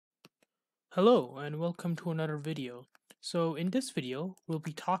Hello and welcome to another video. So in this video, we'll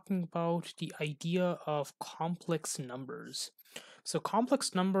be talking about the idea of complex numbers. So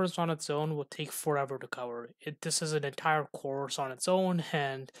complex numbers on its own will take forever to cover. This is an entire course on its own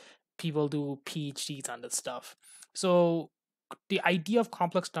and people do PhDs on this stuff. So the idea of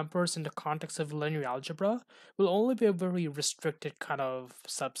complex numbers in the context of linear algebra will only be a very restricted kind of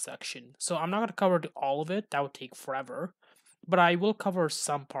subsection. So I'm not going to cover all of it, that would take forever, but I will cover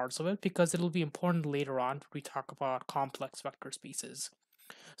some parts of it because it'll be important later on when we talk about complex vector spaces.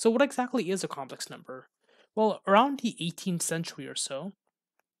 So what exactly is a complex number? Well, around the 18th century or so,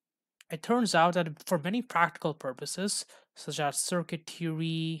 it turns out that for many practical purposes, such as circuit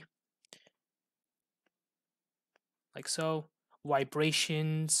theory, like so,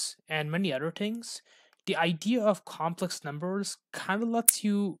 vibrations, and many other things, the idea of complex numbers kind of lets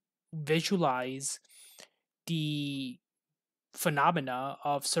you visualize the phenomena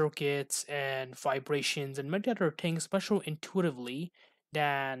of circuits and vibrations and many other things much more intuitively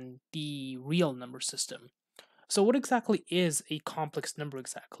than the real number system. So what exactly is a complex number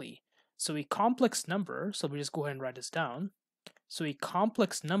exactly? So a complex number, so we just go ahead and write this down. So a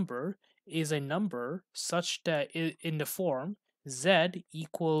complex number is a number such that in the form z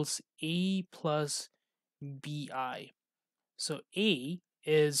equals a plus bi. So a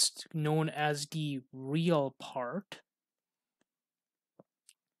is known as the real part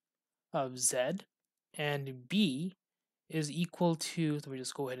of z, and b is equal to, let me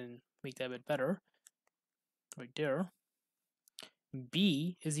just go ahead and make that a bit better, right there.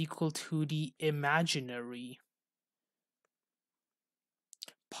 B is equal to the imaginary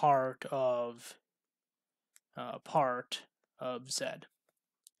part of Z.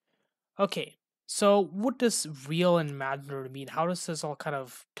 Okay, so what does real and imaginary mean? How does this all kind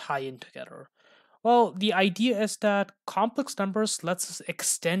of tie in together? Well, the idea is that complex numbers lets us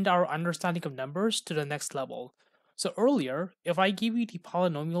extend our understanding of numbers to the next level. So earlier, if I give you the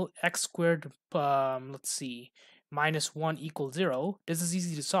polynomial x squared, let's see, minus 1 equals 0, this is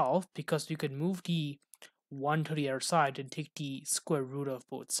easy to solve because you can move the 1 to the other side and take the square root of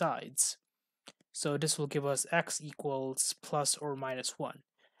both sides. So this will give us x equals plus or minus 1.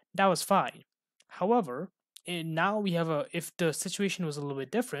 That was fine. However, and now we have if the situation was a little bit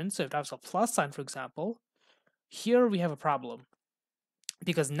different, so if that was a plus sign, for example, here we have a problem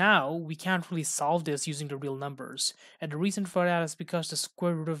because now we can't really solve this using the real numbers. And the reason for that is because the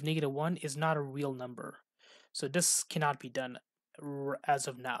square root of -1 is not a real number. So this cannot be done as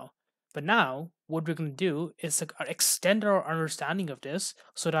of now. But now, what we're going to do is extend our understanding of this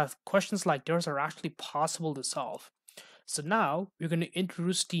so that questions like this are actually possible to solve. So now we're going to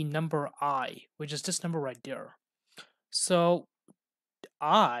introduce the number I, which is this number right there. So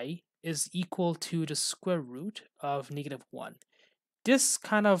I is equal to the square root of -1. This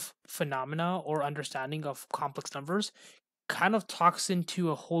kind of phenomena or understanding of complex numbers kind of talks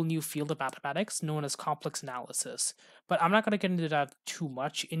into a whole new field of mathematics known as complex analysis. But I'm not going to get into that too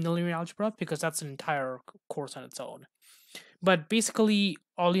much in the linear algebra because that's an entire course on its own. But basically,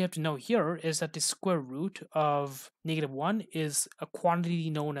 all you have to know here is that the square root of -1 is a quantity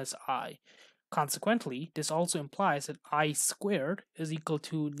known as I. Consequently, this also implies that I squared is equal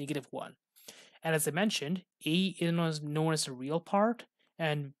to -1. And as I mentioned, A is known as the real part,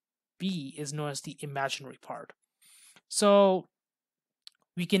 and B is known as the imaginary part. So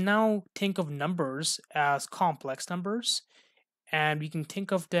we can now think of numbers as complex numbers, and we can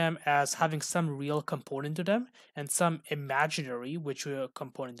think of them as having some real component to them and some imaginary which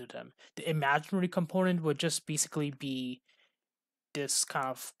component to them. The imaginary component would just basically be this kind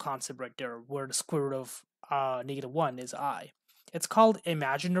of concept right there, where the square root of -1 is I. It's called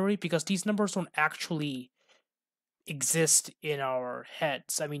imaginary because these numbers don't actually exist in our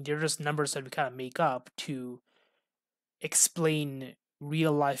heads. I mean, they're just numbers that we kind of make up to explain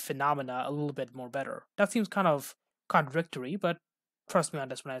real life phenomena a little bit more better. That seems kind of contradictory, but trust me on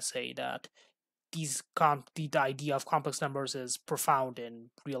this when I say that the idea of complex numbers is profound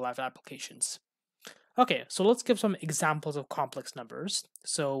in real life applications. Okay, so let's give some examples of complex numbers.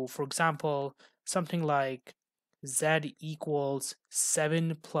 So, for example, something like z equals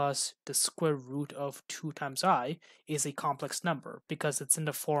 7 plus the square root of 2 times I is a complex number because it's in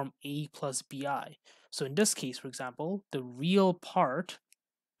the form a plus bi. So in this case, for example, the real part,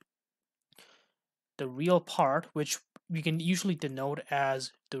 which we can usually denote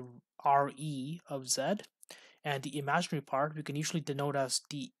as the re of z, and the imaginary part we can usually denote as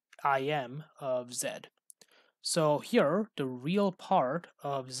the im of z. So here, the real part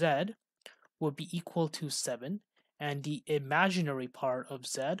of z would be equal to 7, and the imaginary part of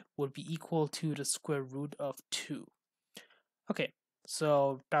z would be equal to the square root of 2. Okay,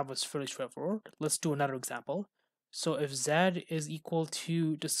 So that was fairly straightforward. Let's do another example. So if z is equal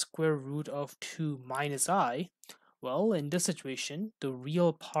to the square root of 2 minus I, well, in this situation, the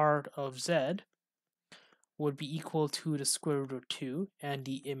real part of z would be equal to the square root of 2, and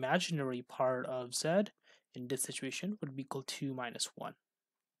the imaginary part of z in this situation would be equal to minus 1.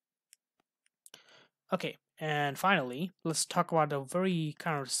 Okay, and finally, let's talk about a very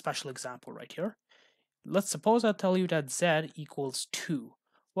kind of special example right here. Let's suppose I tell you that z equals 2.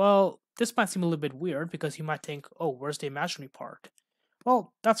 Well, this might seem a little bit weird because you might think, oh, where's the imaginary part?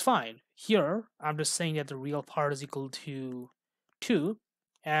 Well, that's fine. Here, I'm just saying that the real part is equal to 2,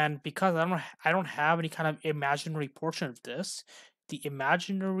 and because I don't have any kind of imaginary portion of this, the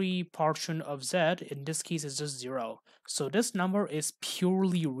imaginary portion of z in this case is just 0. So this number is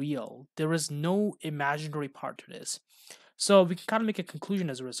purely real. There is no imaginary part to this. So we can kind of make a conclusion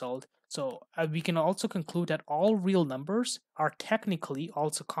as a result. So we can also conclude that all real numbers are technically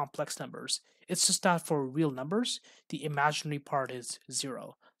also complex numbers. It's just that for real numbers, the imaginary part is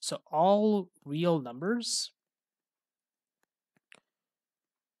 0. So all real numbers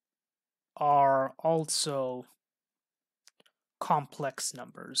are also complex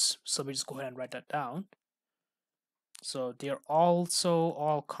numbers. So we just go ahead and write that down. So they're also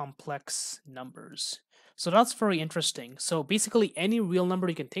all complex numbers. So that's very interesting. So basically any real number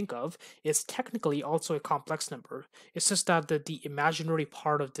you can think of is technically also a complex number. It's just that the imaginary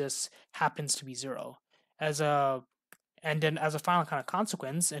part of this happens to be 0. And then as a final kind of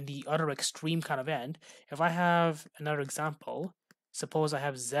consequence, and the other extreme kind of end, if I have another example, suppose I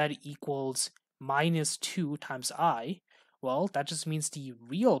have z equals minus 2 times I, well, that just means the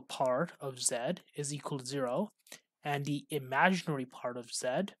real part of z is equal to 0, and the imaginary part of z,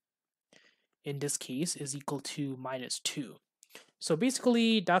 in this case, is equal to minus 2. So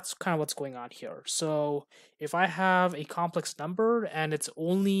basically, that's kind of what's going on here. So if I have a complex number and it's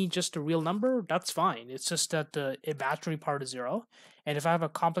only just a real number, that's fine. It's just that the imaginary part is 0. And if I have a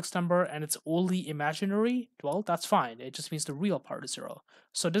complex number and it's only imaginary, well, that's fine. It just means the real part is 0.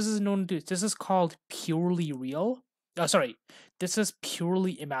 So this is called purely real. Sorry, this is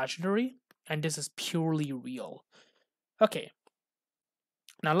purely imaginary, and this is purely real. Okay,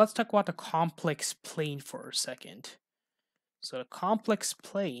 now let's talk about the complex plane for a second. So the complex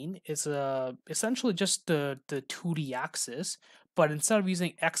plane is essentially just the 2D axis, but instead of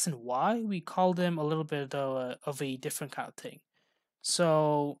using x and y, we call them a little bit of a different kind of thing.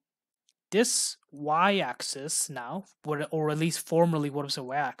 So this y-axis now, or at least formerly what was a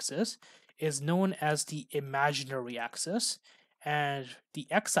y-axis, is known as the imaginary axis, and the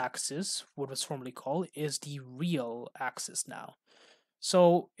x-axis, what was formerly called, is the real axis now.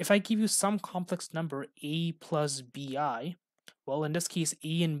 So if I give you some complex number a plus bi, well, in this case,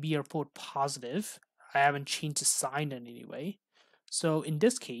 a and b are both positive. I haven't changed the sign in any way. So in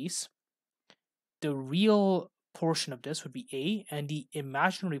this case, the real portion of this would be a, and the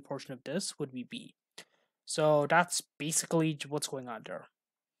imaginary portion of this would be b. So that's basically what's going on there.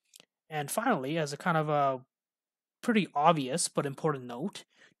 And finally, as a kind of a pretty obvious but important note,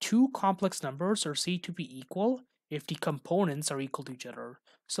 two complex numbers are said to be equal if the components are equal to each other.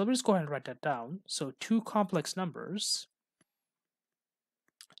 So let me just go ahead and write that down. So two complex numbers,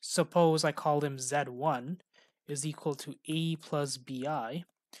 suppose I call them z1 is equal to a plus bi,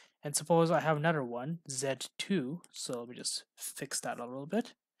 and suppose I have another one, z2, so let me just fix that a little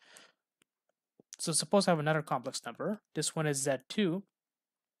bit. So suppose I have another complex number, this one is z2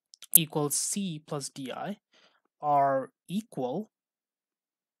 equals c plus di, are equal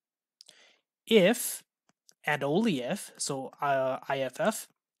if and only if, so IFF,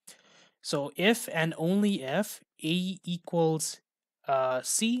 so if and only if a equals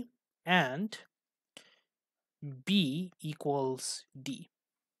c and b equals d.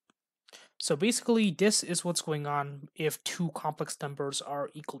 So basically, this is what's going on if two complex numbers are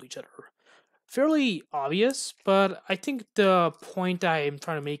equal to each other. Fairly obvious, but I think the point I am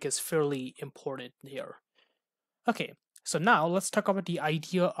trying to make is fairly important here. Okay, so now let's talk about the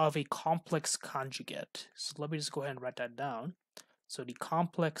idea of a complex conjugate. So let me just go ahead and write that down. So the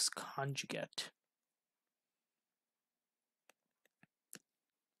complex conjugate.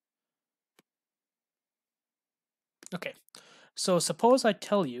 Okay, so suppose I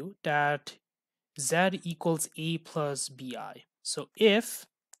tell you that z equals a plus bi. So if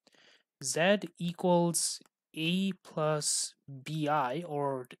z equals a plus bi,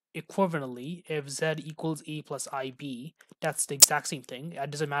 or equivalently, if z equals a plus ib, that's the exact same thing.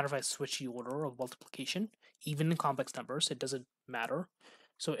 It doesn't matter if I switch the order of multiplication, even in complex numbers, it doesn't matter.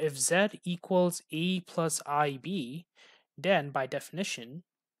 So if z equals a plus ib, then by definition,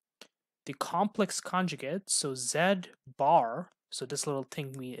 the complex conjugate, so z bar, So this little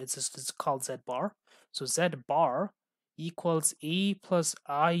thing it's called z bar. So z bar equals a plus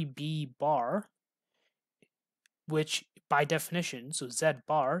ib bar, which by definition, so z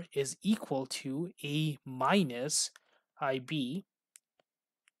bar is equal to a minus ib.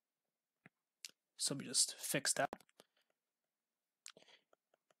 So let me just fix that.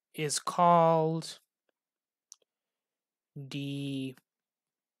 Is called the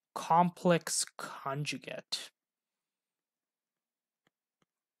complex conjugate.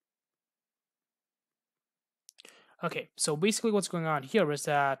 Okay, so basically what's going on here is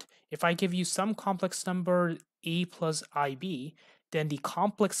that if I give you some complex number a plus ib, then the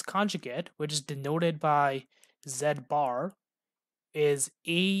complex conjugate, which is denoted by z bar, is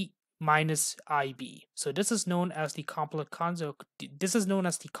a minus ib. So this is known as the complex conjugate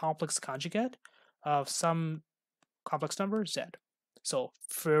of some complex number z. So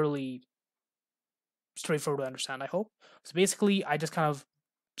fairly straightforward to understand, I hope. So basically, I just kind of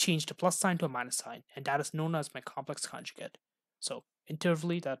changed the plus sign to a minus sign, and that is known as my complex conjugate. So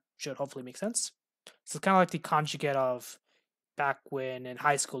intuitively, that should hopefully make sense. So it's kind of like the conjugate of back when in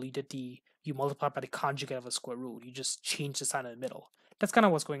high school you multiply by the conjugate of a square root. You just change the sign in the middle. That's kind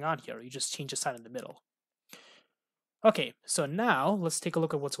of what's going on here. You just change the sign in the middle. Okay, so now let's take a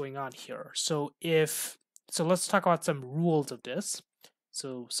look at what's going on here. So let's talk about some rules of this.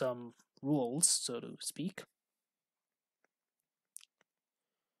 So some rules, so to speak.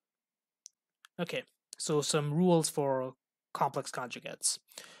 Okay, so some rules for complex conjugates.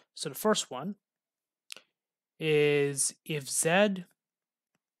 So the first one is if z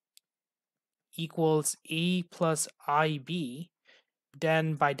equals a plus ib,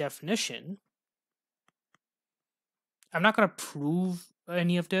 then by definition, I'm not going to prove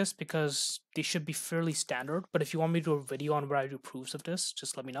any of this because they should be fairly standard. But if you want me to do a video on where I do proofs of this,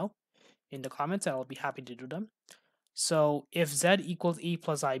 just let me know in the comments and I'll be happy to do them. So if z equals a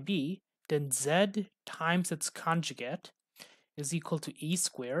plus ib, then z times its conjugate is equal to a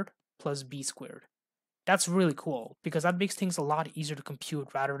squared plus b squared. That's really cool because that makes things a lot easier to compute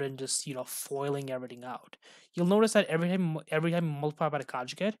rather than just foiling everything out. You'll notice that every time you multiply by the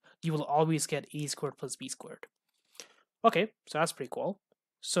conjugate, you will always get a squared plus b squared. Okay, so that's pretty cool.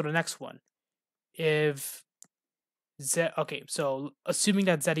 So the next one, if z, okay, so assuming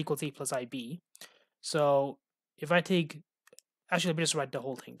that z equals a plus ib, so if I take, actually let me just write the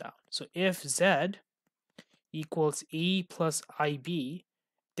whole thing down. So if z equals a plus ib,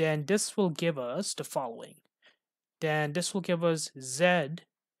 then this will give us the following. Then this will give us z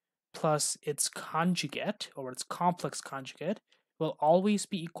plus its conjugate, or its complex conjugate, will always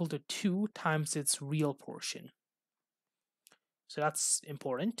be equal to 2 times its real portion. So that's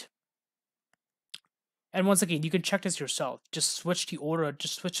important. And once again, you can check this yourself. Just switch the order,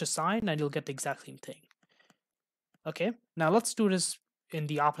 just switch the sign, and you'll get the exact same thing. Okay, now let's do this in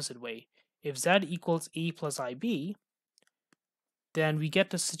the opposite way. If z equals a plus ib, then we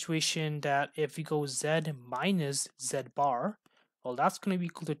get the situation that if we go z minus z bar, well, that's going to be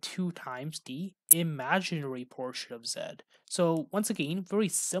equal to 2 times the imaginary portion of z. So once again, very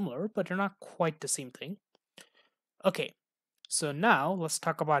similar, but they're not quite the same thing. Okay, so now let's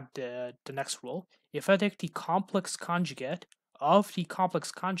talk about the next rule. If I take the complex conjugate of the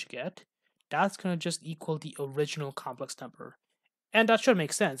complex conjugate, that's going to just equal the original complex number. And that should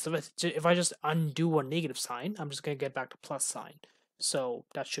make sense. If I just undo a negative sign, I'm just going to get back to plus sign. So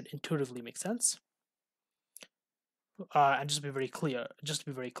that should intuitively make sense. And just to be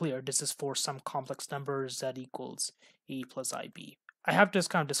very clear, this is for some complex numbers z equals a plus ib. I have this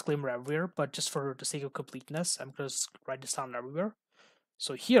kind of disclaimer everywhere, but just for the sake of completeness, I'm going to write this down everywhere.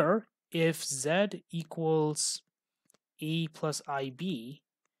 So here, if z equals a plus ib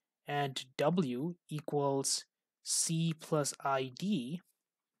and w equals c plus id,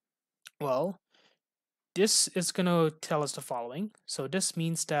 well, this is going to tell us the following. So this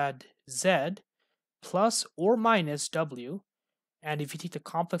means that z plus or minus w, and if you take the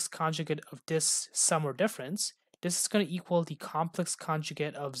complex conjugate of this sum or difference, this is going to equal the complex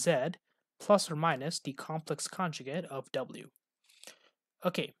conjugate of z plus or minus the complex conjugate of w.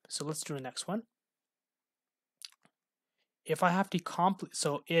 Okay, so let's do the next one. If I have the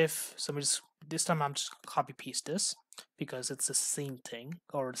this time I'm just copy paste this because it's the same thing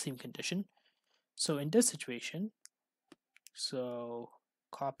or the same condition. So in this situation, so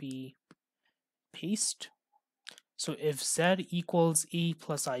copy paste. So if z equals a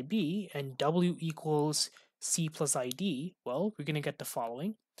plus ib and w equals c plus id, well, we're going to get the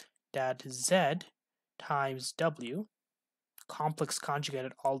following, that z times w, complex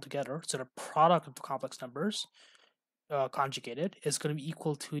conjugated all together, so the product of the complex numbers conjugated, is going to be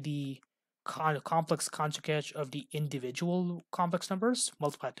equal to the complex conjugate of the individual complex numbers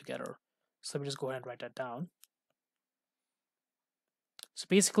multiplied together. So let me just go ahead and write that down. So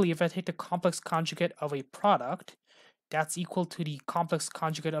basically, if I take the complex conjugate of a product, that's equal to the complex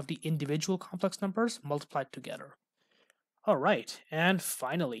conjugate of the individual complex numbers multiplied together. All right, and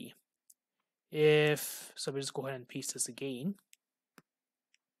finally, so we just go ahead and paste this again.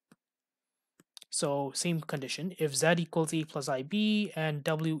 So same condition, if z equals a plus ib and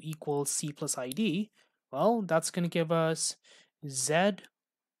w equals c plus id, well, that's going to give us z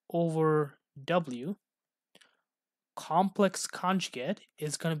over w complex conjugate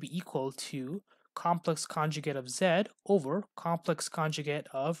is going to be equal to complex conjugate of z over complex conjugate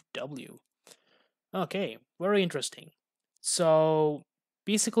of w. Okay, very interesting. So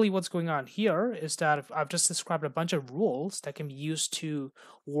basically what's going on here is that I've just described a bunch of rules that can be used to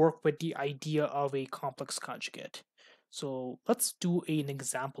work with the idea of a complex conjugate. So let's do an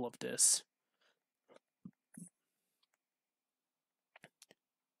example of this.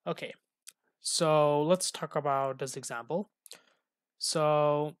 Okay, so let's talk about this example.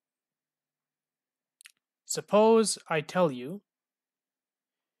 So suppose I tell you,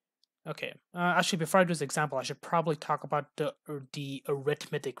 okay, actually before I do this example, I should probably talk about the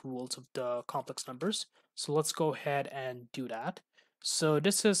arithmetic rules of the complex numbers. So let's go ahead and do that. So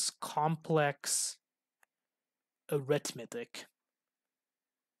this is complex arithmetic.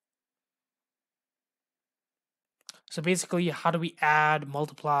 So basically, how do we add,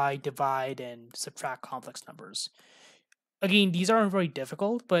 multiply, divide, and subtract complex numbers? Again, these aren't very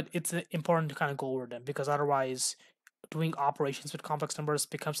difficult, but it's important to kind of go over them because otherwise doing operations with complex numbers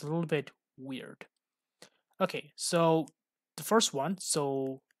becomes a little bit weird. Okay, so the first one,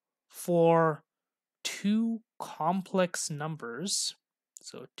 so for two complex numbers,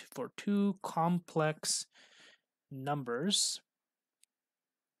 so for two complex numbers,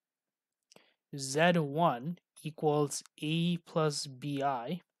 z1 equals a plus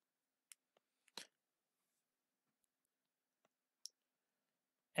bi,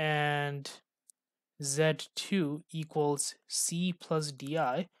 and z2 equals c plus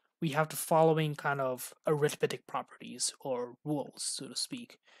di, we have the following kind of arithmetic properties or rules, so to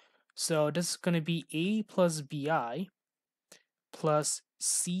speak. So this is going to be a plus bi plus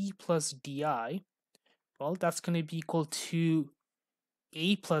c plus di. Well, that's going to be equal to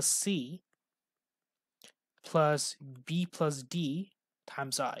a plus c plus b plus d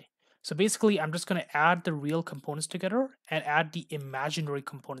times I. So basically, I'm just going to add the real components together and add the imaginary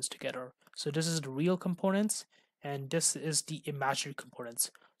components together. So this is the real components and this is the imaginary components.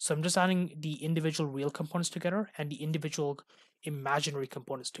 So I'm just adding the individual real components together and the individual imaginary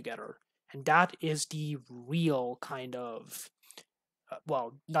components together. And that is the real kind of,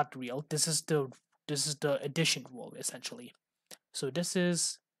 well, not real. This is the addition rule essentially. So this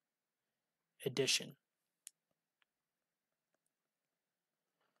is addition.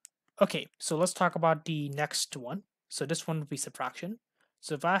 Okay, so let's talk about the next one. So this one would be subtraction.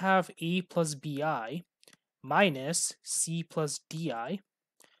 So if I have a plus bi minus c plus di,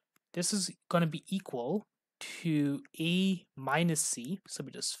 this is going to be equal to a minus c. So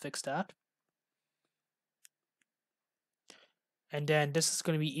we just fix that. And then this is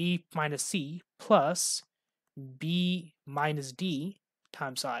going to be a minus c plus b minus d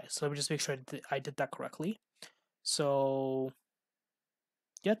times I. So let me just make sure I did that correctly. So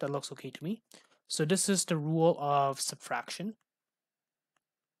yeah, that looks okay to me. So this is the rule of subtraction.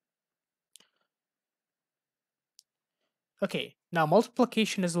 Okay, now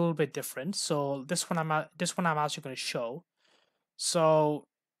multiplication is a little bit different. So this one I'm actually going to show. So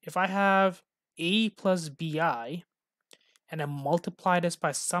if I have a plus bi and I multiply this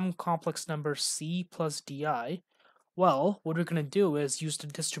by some complex number c plus di, well, what we're going to do is use the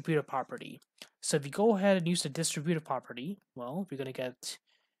distributive property. So if you go ahead and use the distributive property, well, we're going to get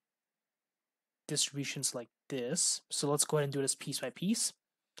distributions like this. So let's go ahead and do this piece by piece.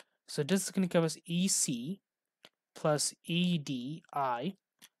 So this is going to give us ac plus ADI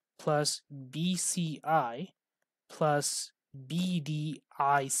plus BCI plus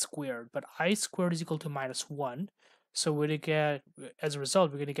BDI squared. But I squared is equal to minus 1. So we're going to get, as a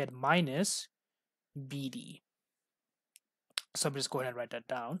result, we're going to get minus BD. So I'm just go ahead and write that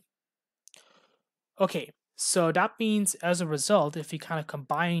down. Okay, so that means as a result, if we kind of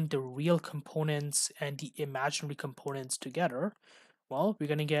combine the real components and the imaginary components together, well, we're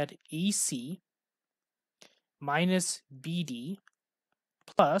going to get AC minus BD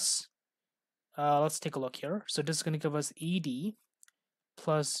plus, let's take a look here. So this is going to give us AD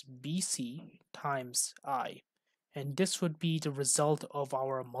plus BC times I. And this would be the result of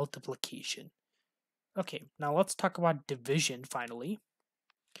our multiplication. Okay, now let's talk about division finally.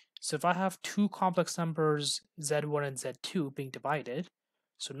 So if I have two complex numbers, z1 and z2, being divided,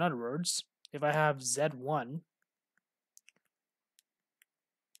 so in other words, if I have z1,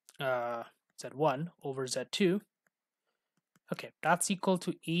 z1 over z2, okay, that's equal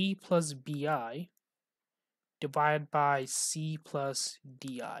to a plus bi divided by c plus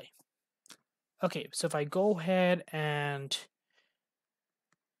di. Okay, so if I go ahead and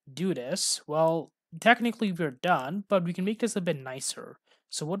do this, well, technically we're done, but we can make this a bit nicer.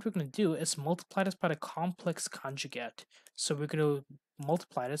 So what we're going to do is multiply this by the complex conjugate. So we're going to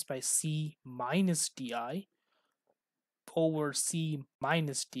multiply this by c minus di over c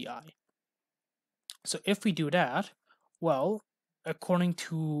minus di. So if we do that, well, according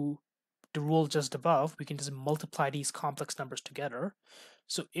to the rule just above, we can just multiply these complex numbers together.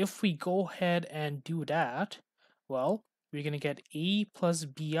 So if we go ahead and do that, well, we're going to get a plus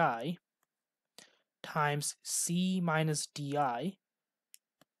bi times c minus di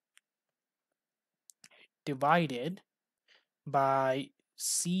divided by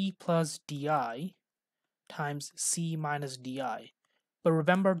c plus di times c minus di. But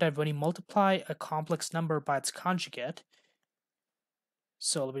remember that when you multiply a complex number by its conjugate,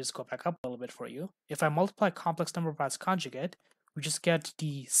 so let me just go back up a little bit for you. If I multiply a complex number by its conjugate, we just get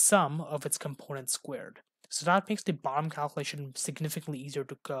the sum of its components squared. So that makes the bottom calculation significantly easier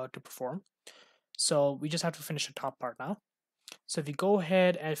to perform. So we just have to finish the top part now. So if you go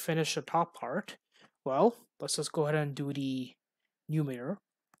ahead and finish the top part, well, let's just go ahead and do the numerator.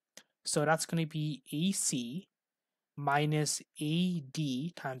 So that's going to be AC minus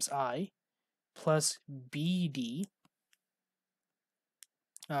AD times I plus BD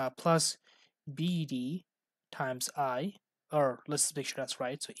plus BD times I, or let's make sure that's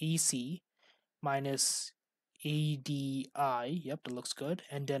right. So AC minus ADI, yep, that looks good.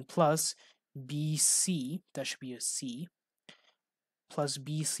 And then plus BC, that should be a C, plus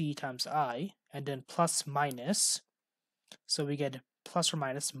BC times I, and then plus minus, so we get plus or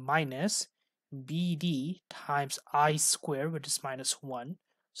minus BD times I squared, which is minus 1.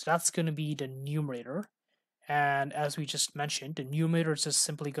 So that's going to be the numerator. And as we just mentioned, the numerator is just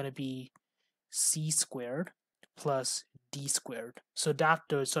simply going to be C squared plus D squared. So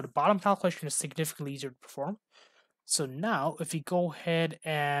the bottom calculation is significantly easier to perform. So now if we go ahead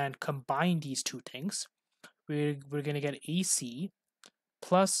and combine these two things, we're going to get AC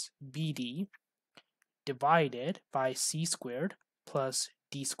plus BD divided by C squared plus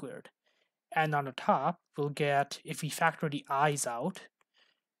D squared. And on the top, we'll get, if we factor the i's out,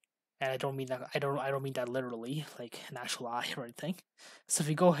 and I don't mean that literally, like an actual I or anything. So if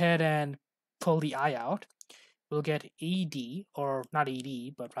we go ahead and pull the I out, we'll get AD, or not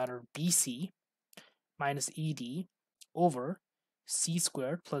AD, but rather BC minus AD over C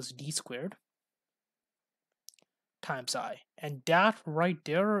squared plus D squared times I. And that right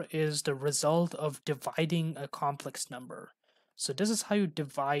there is the result of dividing a complex number. So this is how you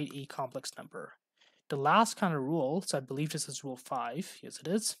divide a complex number. The last kind of rule, so I believe this is rule 5. Yes, it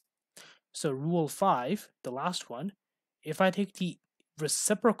is. So rule 5, the last one, if I take the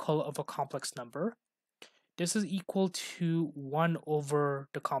reciprocal of a complex number, this is equal to 1 over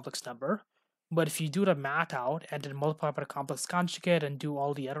the complex number. But if you do the math out and then multiply by the complex conjugate and do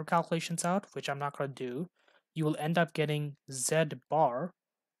all the other calculations out, which I'm not going to do, you will end up getting z bar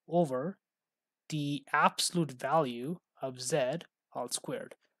over the absolute value of z all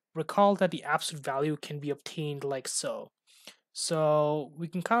squared. Recall that the absolute value can be obtained like so. So we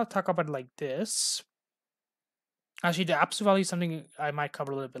can kind of talk about it like this. Actually, the absolute value is something I might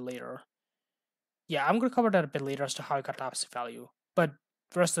cover a little bit later. Yeah, I'm going to cover that a bit later as to how I got the absolute value. But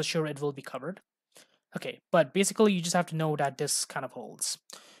rest assured, it will be covered. Okay, but basically you just have to know that this kind of holds.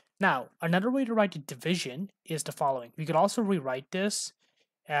 Now, another way to write the division is the following. We could also rewrite this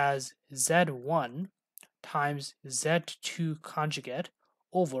as z1 times z2 conjugate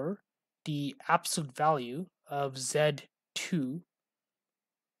over the absolute value of z2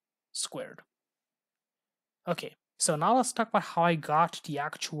 squared. Okay, so now let's talk about how I got the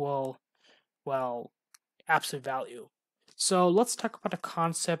actual, well, absolute value. So let's talk about the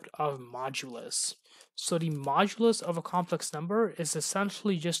concept of modulus. So the modulus of a complex number is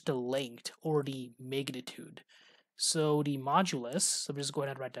essentially just the length or the magnitude. So the modulus, so just go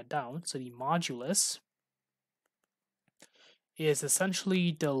ahead and write that down. So the modulus is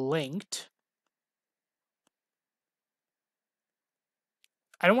essentially the length.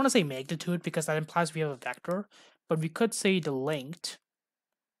 I don't want to say magnitude because that implies we have a vector, but we could say the length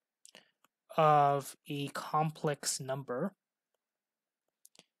of a complex number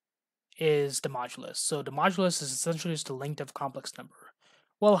is the modulus. So the modulus is essentially just the length of a complex number.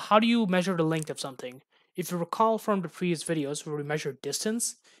 Well, how do you measure the length of something? if you recall from the previous videos where we measured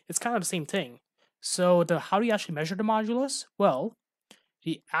distance, it's kind of the same thing. So how do you actually measure the modulus? Well,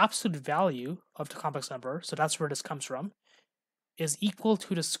 the absolute value of the complex number, so that's where this comes from, is equal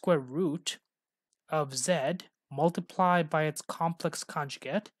to the square root of z multiplied by its complex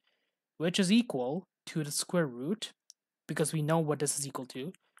conjugate, which is equal to the square root, because we know what this is equal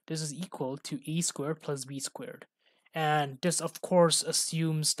to. This is equal to a squared plus b squared. And this, of course,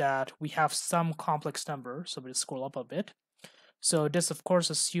 assumes that we have some complex number. So we'll scroll up a bit. So this, of course,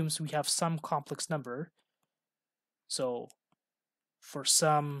 assumes we have some complex number. So for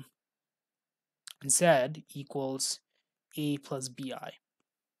some z equals a plus bi.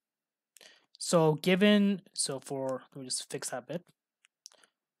 So let me just fix that bit.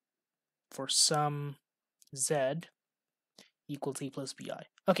 For some z equals a plus bi.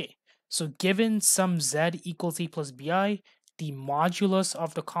 Okay, so given some z equals a plus bi, the modulus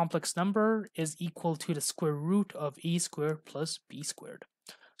of the complex number is equal to the square root of a squared plus b squared.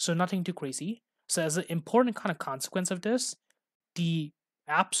 So nothing too crazy. So as an important kind of consequence of this, the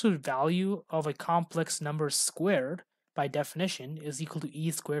absolute value of a complex number squared, by definition, is equal to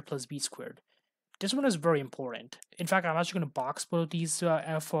e squared plus b squared. This one is very important. In fact, I'm actually going to box plot these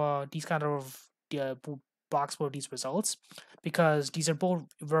box plot these results, because these are both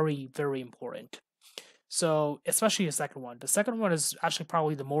very, very important. So especially the second one. The second one is actually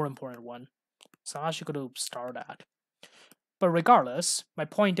probably the more important one. So I'm actually going to start at. But regardless, my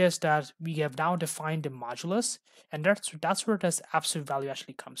point is that we have now defined the modulus, and that's where this absolute value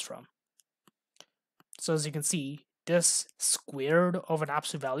actually comes from. So as you can see, this squared of an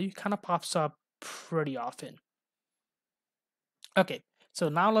absolute value kind of pops up pretty often. Okay, so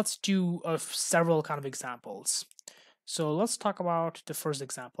now let's do several kind of examples. So let's talk about the first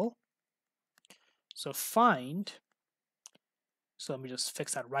example. So let me just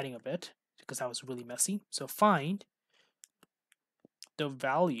fix that writing a bit, because that was really messy. So find the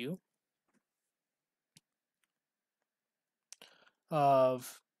value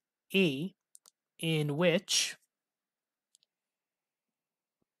of a in which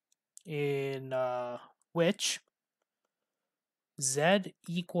z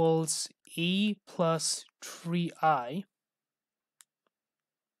equals a plus 3i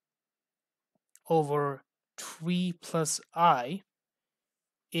over 3 plus I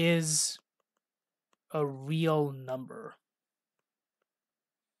is a real number.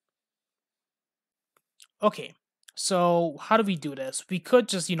 Okay, so how do we do this? We could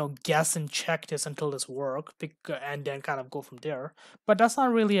just, guess and check this until this works, and then kind of go from there. But that's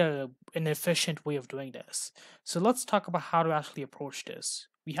not really an efficient way of doing this. So let's talk about how to actually approach this.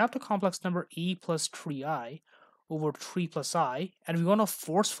 We have the complex number a plus 3i over 3 plus I, and we want to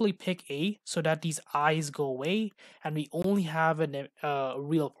forcefully pick a so that these i's go away, and we only have a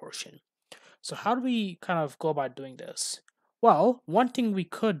real portion. So how do we kind of go about doing this? Well, one thing we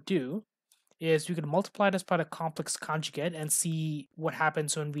could do is we could multiply this by the complex conjugate and see what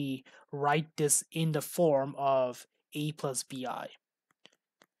happens when we write this in the form of a plus bi.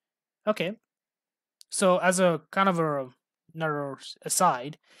 Okay, so as a kind of another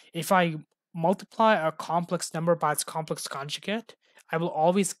aside, if I multiply a complex number by its complex conjugate, I will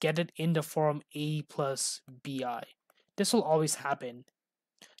always get it in the form a plus bi. This will always happen.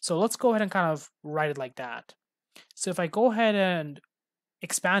 So let's go ahead and kind of write it like that. So if I go ahead and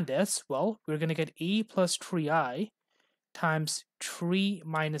expand this, well, we're going to get a plus 3i times 3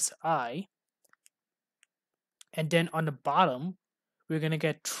 minus I. And then on the bottom, we're going to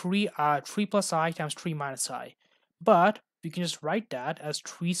get 3 plus I times 3 minus I. But we can just write that as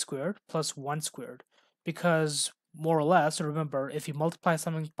 3 squared plus 1 squared. Because more or less, remember, if you multiply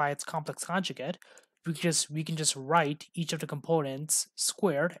something by its complex conjugate, we can just write each of the components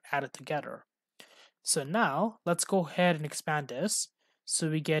squared added together. So now let's go ahead and expand this. So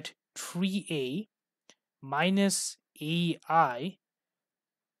we get 3a minus ai.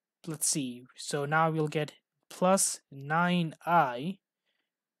 Let's see. So now we'll get plus 9i.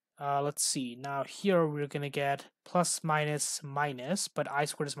 Let's see. Now here we're going to get plus minus minus, but I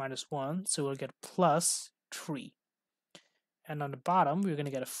squared is minus 1. So we'll get plus 3. And on the bottom, we're going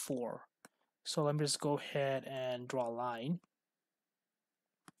to get a 4. So let me just go ahead and draw a line.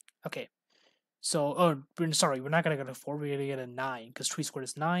 Okay. So, sorry, we're not going to get a 4, we're going to get a 9, because 3 squared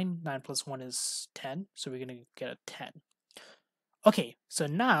is 9, 9 plus 1 is 10, so we're going to get a 10. Okay, so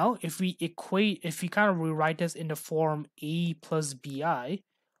now if we kind of rewrite this in the form a plus bi,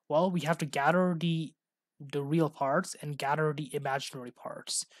 well, we have to gather the real parts and gather the imaginary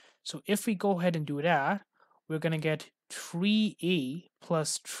parts. So if we go ahead and do that, we're going to get 3a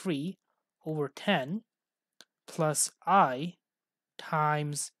plus 3 over 10 plus I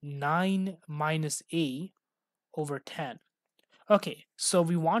times 9 minus a over 10. Okay, so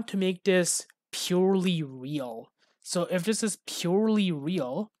we want to make this purely real. So if this is purely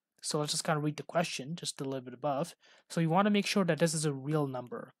real, so let's just kind of read the question just a little bit above. So we want to make sure that this is a real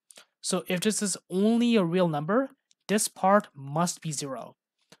number. So if this is only a real number, this part must be 0.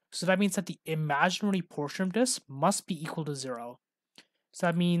 So that means that the imaginary portion of this must be equal to 0. So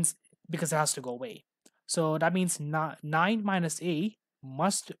that means, because it has to go away. So that means 9 minus a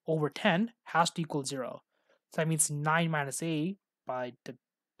must over 10 has to equal 0. So that means 9 minus a by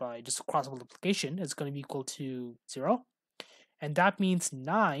just cross multiplication is going to be equal to 0. And that means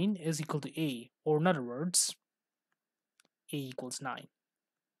 9 is equal to a, or in other words, a equals 9.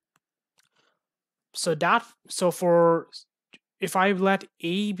 So for if I let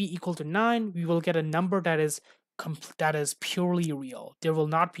a be equal to 9, we will get a number that is purely real. There will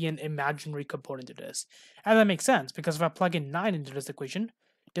not be an imaginary component to this, and that makes sense because if I plug in 9 into this equation,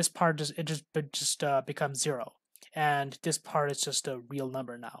 this part just becomes 0, and this part is just a real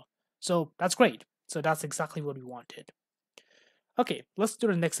number now. So that's great. So that's exactly what we wanted. Okay, let's do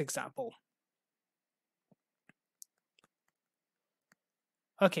the next example.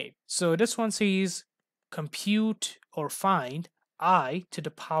 Okay, so this one says compute or find I to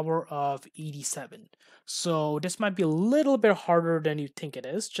the power of 87. So this might be a little bit harder than you think it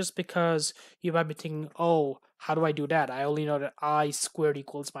is, just because you might be thinking, oh, how do I do that? I only know that I squared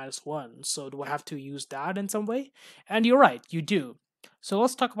equals minus 1. So do I have to use that in some way? And you're right, you do. So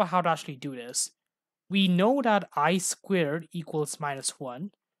let's talk about how to actually do this. We know that I squared equals minus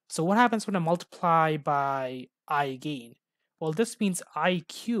 1. So what happens when I multiply by I again? Well, this means I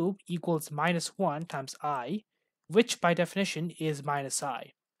cubed equals minus 1 times I, which by definition is minus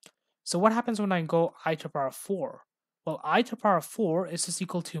I. So what happens when I go I to the power of 4? Well, I to the power of 4 is just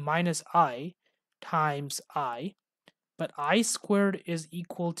equal to minus I times I, but I squared is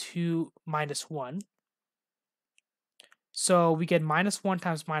equal to minus 1. So we get minus 1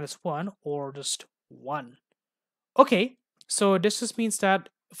 times minus 1, or just 1. Okay, so this just means that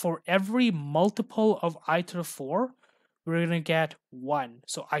for every multiple of I to the 4, we're going to get 1.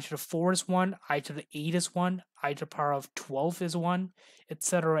 So I to the 4 is 1, I to the 8 is 1, I to the power of 12 is 1,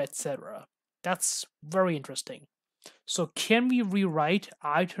 etc., etc. That's very interesting. So can we rewrite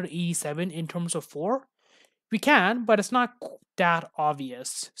I to the 87 in terms of 4? We can, but it's not that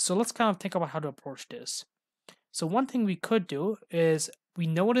obvious. So let's kind of think about how to approach this. So one thing we could do is we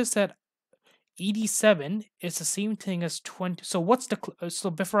notice that 87 is the same thing as 20. So what's the so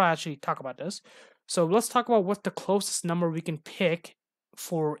before I actually talk about this, so let's talk about what's the closest number we can pick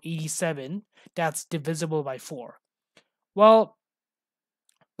for 87 that's divisible by 4. Well,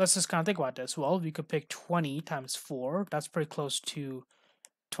 let's just kind of think about this. Well, we could pick 20 times 4. That's pretty close to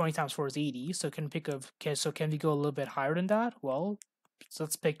 20 times 4 is 80. So can we go a little bit higher than that? Well, so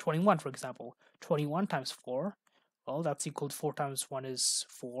let's pick 21, for example. 21 times 4. Well, that's equal to 4 times 1 is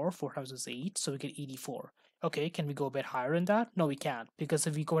 4. 4 times is 8. So we get 84. Okay, can we go a bit higher than that? No, we can't. Because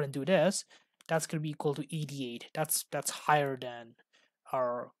if we go ahead and do this, that's going to be equal to 88. That's higher than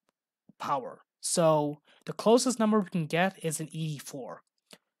our power. So the closest number we can get is an 84.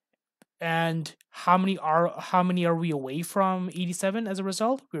 And how many are we away from 87 as a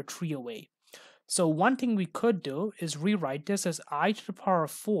result? We're 3 away. So one thing we could do is rewrite this as I to the power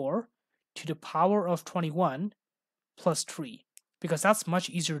of 4 to the power of 21 plus 3, because that's much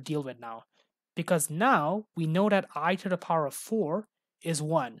easier to deal with now. Because now we know that I to the power of 4 is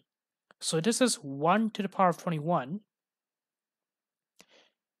 1. So this is 1 to the power of 21.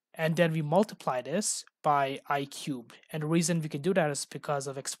 And then we multiply this by I cubed. And the reason we can do that is because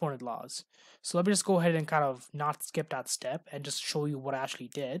of exponent laws. So let me just go ahead and kind of not skip that step and just show you what I actually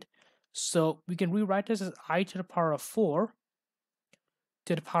did. So we can rewrite this as I to the power of 4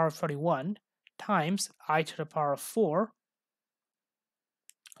 to the power of 21 times I to the power of 4.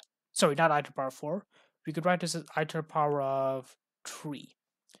 Sorry, not I to the power of 4. We could write this as I to the power of 3.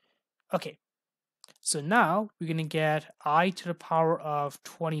 Okay. So now we're going to get I to the power of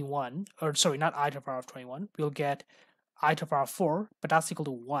 21, or sorry, not I to the power of 21. We'll get I to the power of 4, but that's equal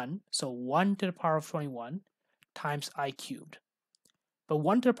to 1. So 1 to the power of 21 times I cubed. But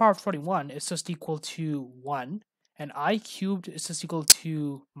 1 to the power of 21 is just equal to 1, and I cubed is just equal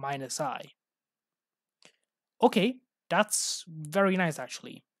to minus I. Okay, that's very nice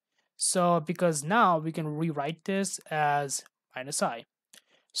actually. So because now we can rewrite this as minus I.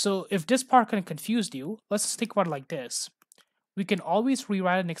 So if this part kind of confused you, let's just think about it like this. We can always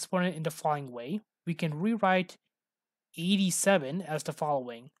rewrite an exponent in the following way. We can rewrite 87 as the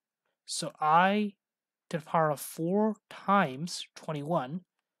following. So I to the power of 4 times 21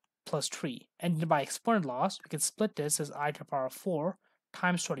 plus 3. And then by exponent laws, we can split this as I to the power of 4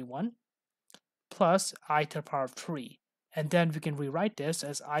 times 21 plus I to the power of 3. And then we can rewrite this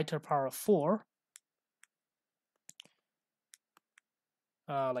as I to the power of 4,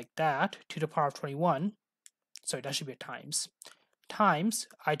 like that, to the power of 21. Sorry, that should be a times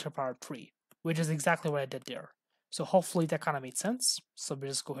I to the power of 3, which is exactly what I did there. So hopefully that kind of made sense. So we'll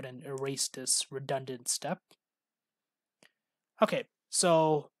just go ahead and erase this redundant step. Okay,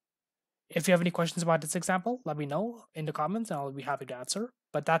 so if you have any questions about this example, let me know in the comments and I'll be happy to answer.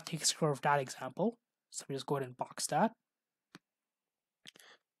 But that takes care of that example. So we just go ahead and box that.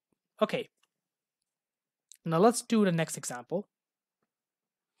 Okay, now let's do the next example.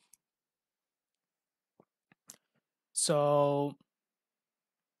 So,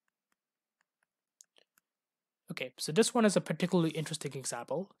 okay, so this one is a particularly interesting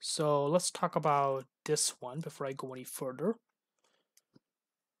example. So let's talk about this one before I go any further.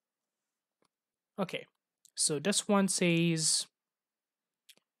 Okay, so this one says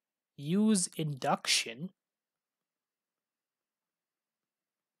use induction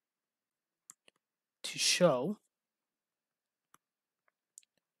to show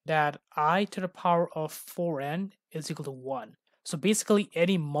that I to the power of 4n is equal to 1. So basically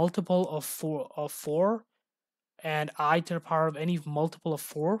any multiple of 4 and I to the power of any multiple of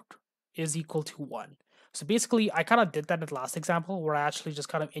 4 is equal to 1. So basically, I kind of did that in the last example where I actually just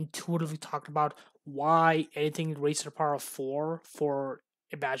kind of intuitively talked about why anything raised to the power of 4 for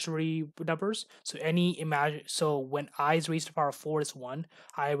imaginary numbers. So when I is raised to the power of 4 is 1,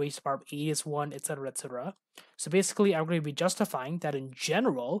 I raised to the power of 8 is 1, etc., etc. So basically, I'm going to be justifying that in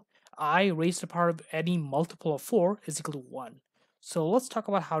general, I raised to the power of any multiple of 4 is equal to 1. So let's talk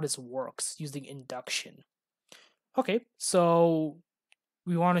about how this works using induction. Okay, so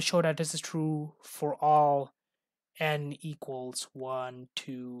we want to show that this is true for all n equals 1,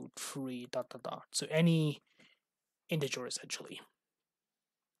 2, 3, dot, dot, dot. So any integer essentially.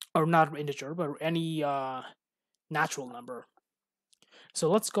 Or not integer, but any natural number. So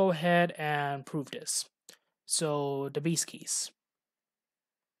let's go ahead and prove this. So the base case.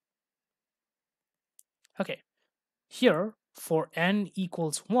 Okay, here for n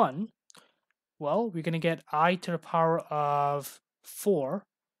equals 1, well, we're going to get I to the power of 4,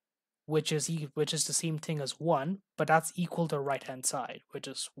 which is the same thing as 1, but that's equal to the right hand side, which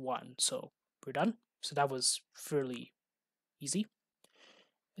is 1. So we're done. So that was fairly easy.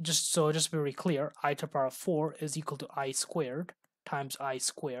 Just to be very clear, I to the power of 4 is equal to I squared times I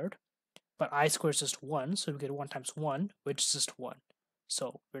squared, but I squared is just 1, so we get 1 times 1, which is just 1.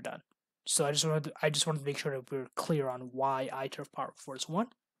 So we're done. So I just wanted to make sure that we're clear on why I to the power of 4 is 1.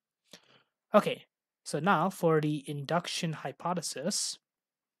 Okay, so now for the induction hypothesis,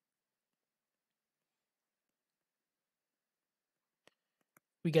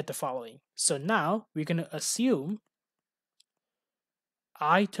 we get the following. So now we're going to assume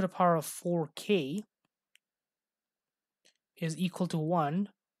I to the power of 4k is equal to 1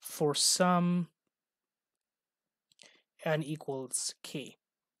 for some n equals k.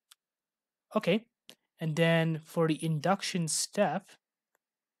 Okay, and then for the induction step,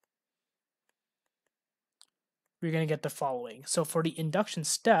 we're going to get the following. So for the induction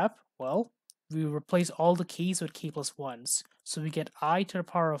step, well, we replace all the k's with k plus 1s. So we get I to the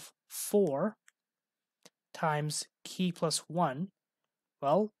power of 4 times k plus 1.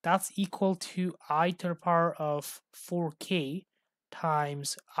 Well, that's equal to I to the power of 4k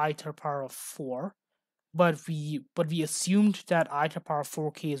times I to the power of 4. But we assumed that I to the power of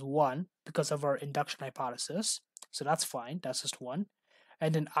 4k is 1 because of our induction hypothesis. So that's fine. That's just 1.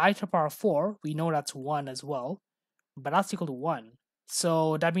 And then I to the power of 4, we know that's 1 as well. But that's equal to 1.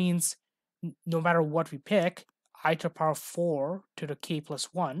 So that means no matter what we pick, I to the power of 4 to the k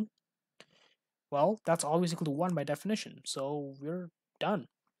plus 1, well, that's always equal to 1 by definition. So we're done.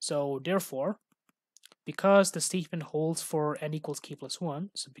 So therefore, because the statement holds for n equals k plus 1,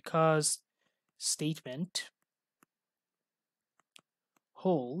 so because statement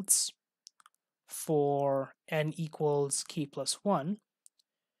holds for n equals k plus 1,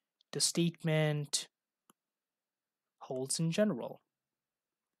 the statement holds in general.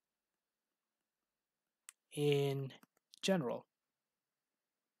 In general.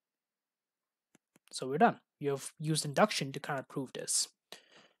 So we're done. You have used induction to kind of prove this.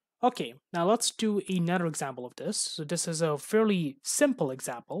 Okay, now let's do another example of this. So this is a fairly simple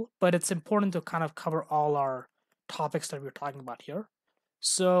example, but it's important to kind of cover all our topics that we're talking about here.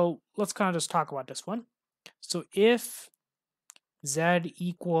 So let's kind of just talk about this one. So if z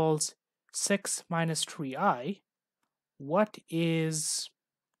equals 6 minus 3i, what is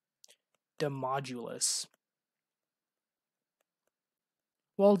the modulus?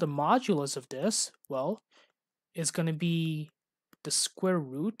 Well, the modulus of this, well, is going to be the square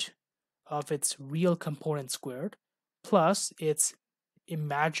root of its real component squared plus its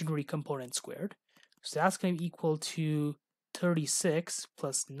imaginary component squared. So that's going to be equal to 36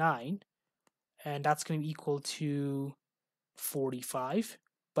 plus 9, and that's going to be equal to 45.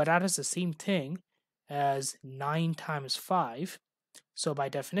 But that is the same thing as 9 times 5. So by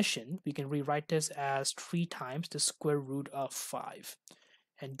definition, we can rewrite this as 3 times the square root of 5.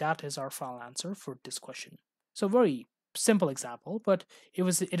 And that is our final answer for this question. So very simple example, but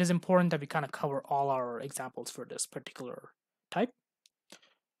it is important that we kind of cover all our examples for this particular type.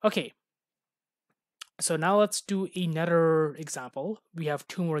 Okay, so now let's do another example. We have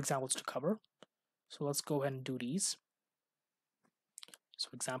 2 more examples to cover. So let's go ahead and do these. So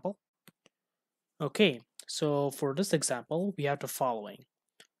example. Okay, so for this example, we have the following.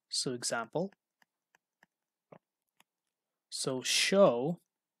 So example. So show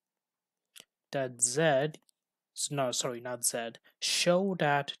that Z, no, sorry, not Z. Show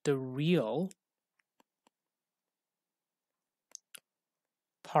that the real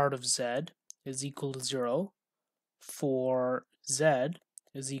part of Z is equal to 0 for Z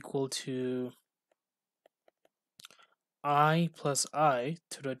is equal to I plus I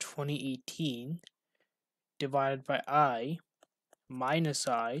to the 2018 divided by I minus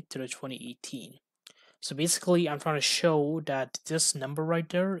I to the 2018. So basically, I'm trying to show that this number right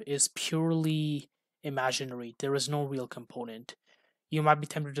there is purely imaginary. There is no real component. You might be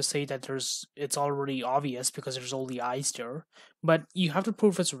tempted to say that it's already obvious because there's only i's there, but you have to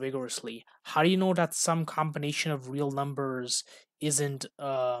prove this rigorously. How do you know that some combination of real numbers isn't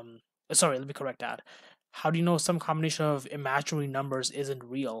sorry, let me correct that. How do you know some combination of imaginary numbers isn't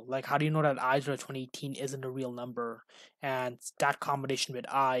real? Like, how do you know that I to the 2018 isn't a real number and that combination with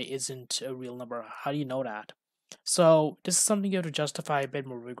I isn't a real number? How do you know that? So this is something you have to justify a bit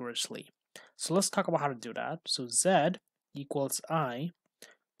more rigorously. So let's talk about how to do that. So Z equals I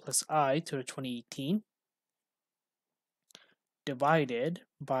plus I to the 2018 divided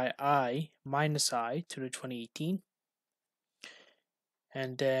by I minus I to the 2018.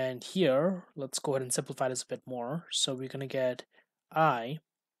 And then here, let's go ahead and simplify this a bit more. So we're going to get I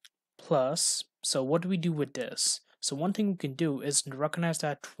plus, so what do we do with this? So one thing we can do is recognize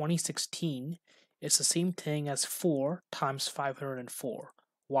that 2016 is the same thing as 4 times 504.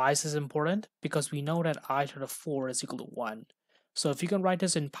 Why is this important? Because we know that I to the 4 is equal to 1. So if you can write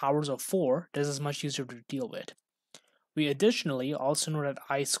this in powers of 4, this is much easier to deal with. We additionally also know that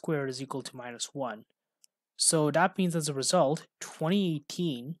I squared is equal to minus 1. So that means as a result,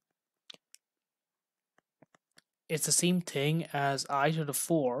 2018 is the same thing as I to the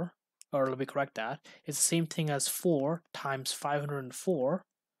 4, or let me correct that, it's the same thing as 4 times 504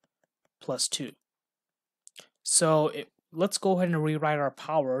 plus 2. So let's go ahead and rewrite our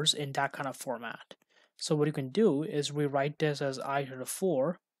powers in that kind of format. So what you can do is rewrite this as I to the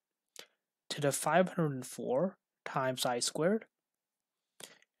 4 to the 504 times I squared.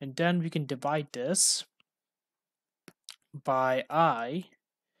 And then we can divide this by I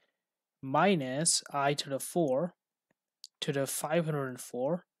minus I to the 4 to the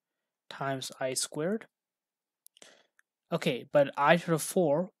 504 times I squared. Okay, but I to the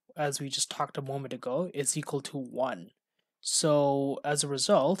 4, as we just talked a moment ago, is equal to 1. So as a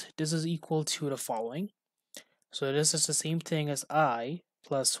result, this is equal to the following. So this is the same thing as I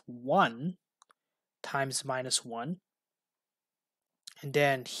plus 1 times minus 1. And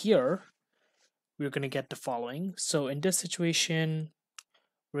then here, we're going to get the following. So in this situation,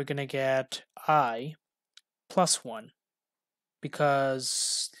 we're going to get I plus 1.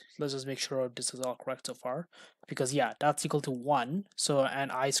 Because let's just make sure this is all correct so far. Because yeah, that's equal to 1. So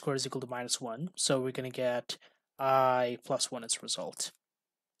and I squared is equal to minus 1. So we're going to get I plus 1 as a result.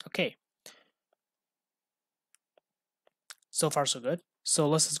 Okay. So far so good. So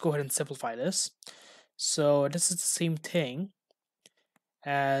let's just go ahead and simplify this. So this is the same thing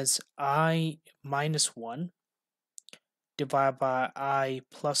as I minus 1 divided by I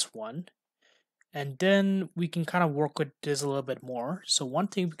plus 1. And then we can kind of work with this a little bit more. So one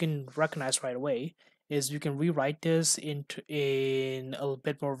thing we can recognize right away is we can rewrite this in a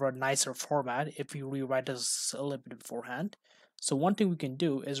bit more of a nicer format if we rewrite this a little bit beforehand. So one thing we can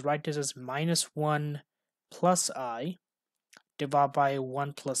do is write this as minus 1 plus I divided by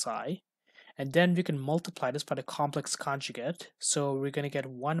 1 plus I. And then we can multiply this by the complex conjugate. So we're going to get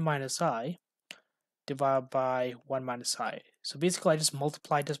 1 minus I divided by 1 minus I. So basically I just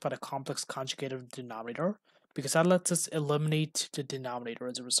multiplied this by the complex conjugate of the denominator because that lets us eliminate the denominator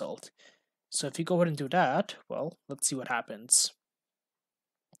as a result. So if you go ahead and do that, well, let's see what happens.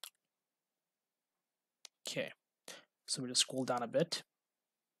 Okay, so we just scroll down a bit.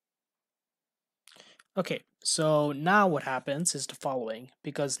 Okay, so now what happens is the following,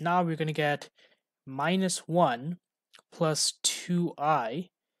 because now we're going to get minus 1 plus 2i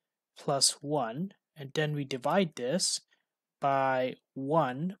plus 1, and then we divide this by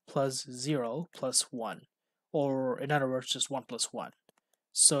 1 plus 0 plus 1, or in other words, just 1 plus 1.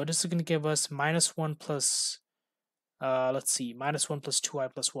 So this is going to give us minus 1 plus, let's see, minus 1 plus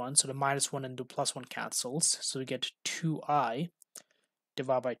 2i plus 1. So the minus 1 and the plus 1 cancels. So we get 2i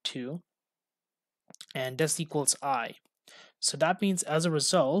divided by 2, and this equals I. So that means as a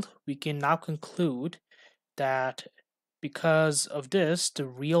result, we can now conclude that because of this, the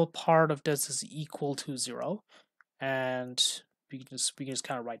real part of this is equal to 0. And we can just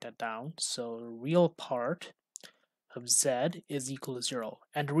kind of write that down. So the real part of z is equal to 0.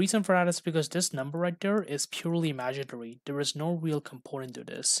 And the reason for that is because this number right there is purely imaginary. There is no real component to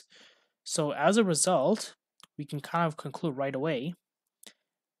this. So as a result, we can kind of conclude right away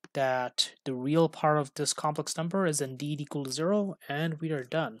that the real part of this complex number is indeed equal to 0, and we are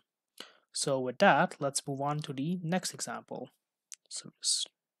done. So with that, let's move on to the next example.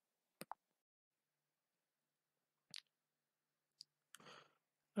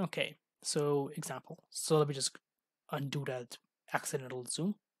 Okay, so example. So let me just undo that accidental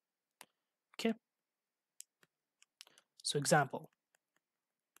zoom. Okay, so example.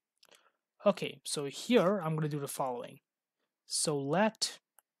 Okay, so here I'm going to do the following. So let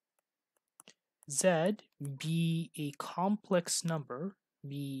z be a complex number,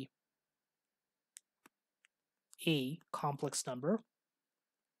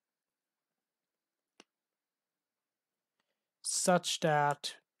 such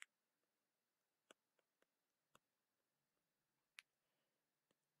that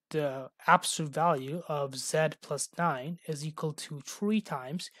the absolute value of z plus 9 is equal to 3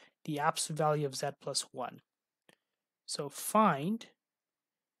 times the absolute value of z plus 1. So find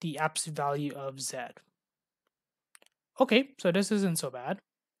the absolute value of z. Okay, so this isn't so bad.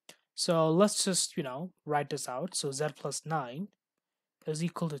 So let's just, write this out. So z plus 9 is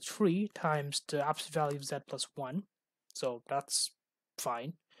equal to 3 times the absolute value of z plus 1. So that's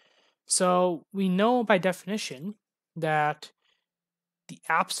fine. So we know by definition that the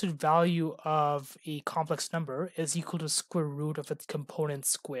absolute value of a complex number is equal to the square root of its component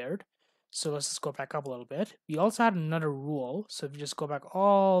squared. So let's just go back up a little bit. We also had another rule. So if you just go back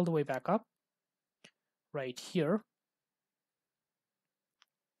all the way back up, right here.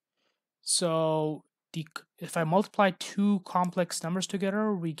 So if I multiply two complex numbers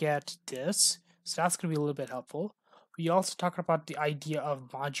together, we get this. So that's going to be a little bit helpful. We also talked about the idea of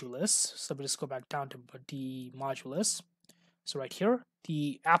modulus. So we just go back down to the modulus. So right here,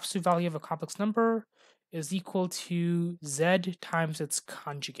 the absolute value of a complex number is equal to z times its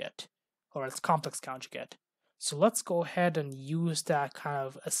conjugate, or its complex conjugate. So let's go ahead and use that kind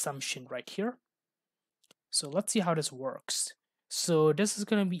of assumption right here. So let's see how this works. So this is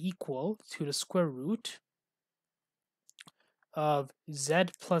going to be equal to the square root of z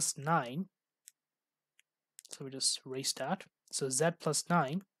plus 9. So we just erase that. So z plus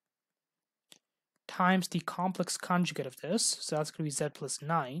 9 times the complex conjugate of this. So that's going to be z plus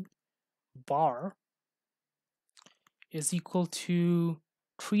 9 bar is equal to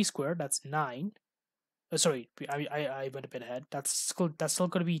 3 squared. That's 9. Sorry, I went a bit ahead. That's still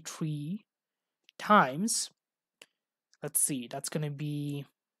going to be 3 times. Let's see. That's going to be.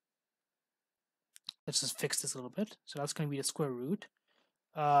 Let's just fix this a little bit. So that's going to be the square root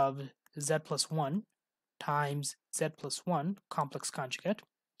of z plus 1 times z plus 1 complex conjugate.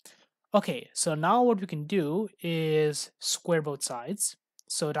 Okay, so now what we can do is square both sides.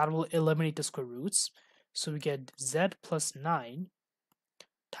 So that will eliminate the square roots. So we get z plus 9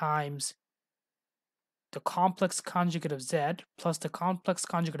 times the complex conjugate of z plus the complex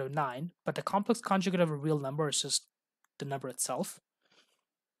conjugate of 9. But the complex conjugate of a real number is just the number itself.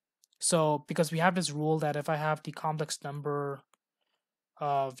 So because we have this rule that if I have the complex number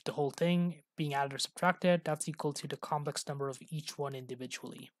of the whole thing being added or subtracted, that's equal to the complex number of each one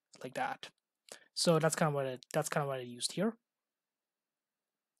individually, like that. So that's kind of what I used here.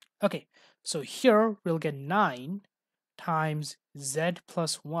 Okay, so here we'll get 9 times z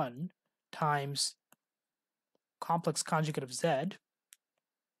plus 1 times complex conjugate of z.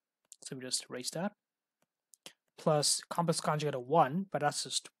 So we just erase that. Plus complex conjugate of 1, but that's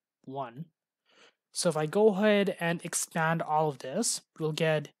just 1. So if I go ahead and expand all of this, we'll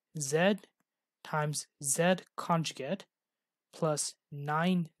get z times z conjugate plus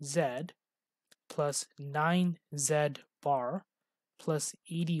 9z plus 9z bar plus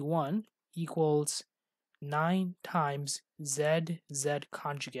 81 equals 9 times z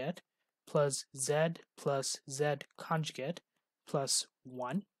conjugate plus z conjugate plus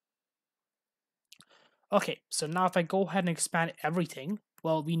 1. Okay, so now if I go ahead and expand everything,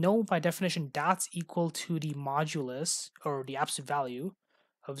 well, we know by definition that's equal to the modulus, or the absolute value,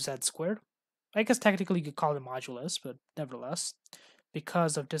 of z squared. I guess technically you could call it modulus, but nevertheless,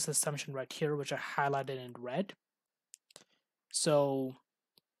 because of this assumption right here, which I highlighted in red. So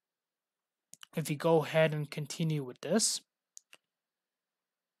if we go ahead and continue with this,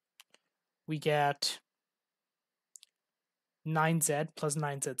 we get 9z plus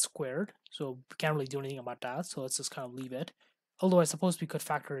 9z squared. So we can't really do anything about that, so let's just kind of leave it. Although I suppose we could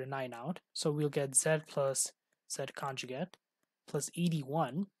factor the 9 out. So we'll get z plus z conjugate plus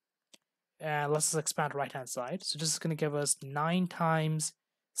 81. And let's just expand right hand side. So this is going to give us 9 times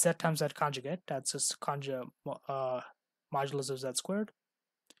z conjugate. That's just modulus of z squared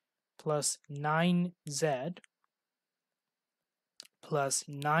plus 9z plus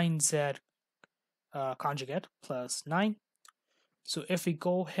 9z conjugate plus 9. So if we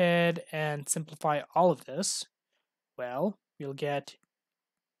go ahead and simplify all of this, well, we'll get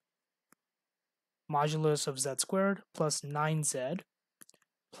modulus of z squared plus 9z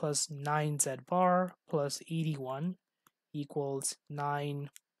plus 9z bar plus 81 equals 9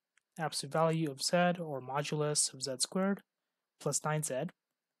 absolute value of z, or modulus of z squared, plus 9z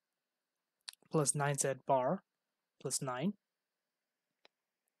plus 9z bar plus 9.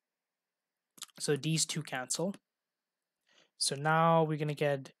 So these two cancel. So now we're going to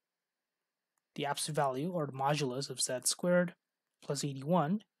get the absolute value, or the modulus of z squared plus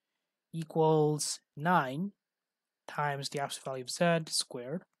 81 equals 9 times the absolute value of z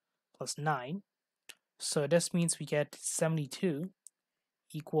squared plus 9. So this means we get 72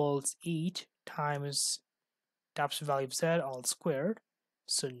 equals 8 times the absolute value of z all squared.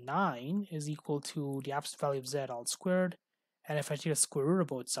 So 9 is equal to the absolute value of z all squared. And if I take a square root of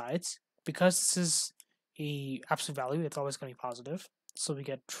both sides, because this is a absolute value, it's always going to be positive. So we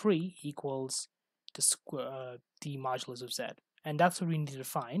get 3 equals the modulus of z. And that's what we need to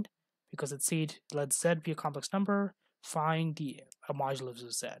find, because it said let z be a complex number, find the modulus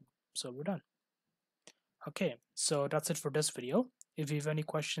of z. So we're done. Okay, so that's it for this video. If you have any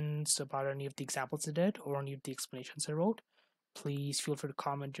questions about any of the examples I did or any of the explanations I wrote, please feel free to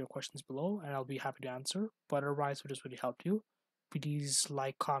comment your questions below and I'll be happy to answer. But otherwise, if this really helped you, please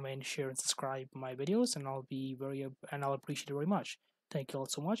like, comment, share, and subscribe my videos, and I'll appreciate it very much. Thank you all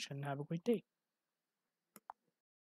so much and have a great day.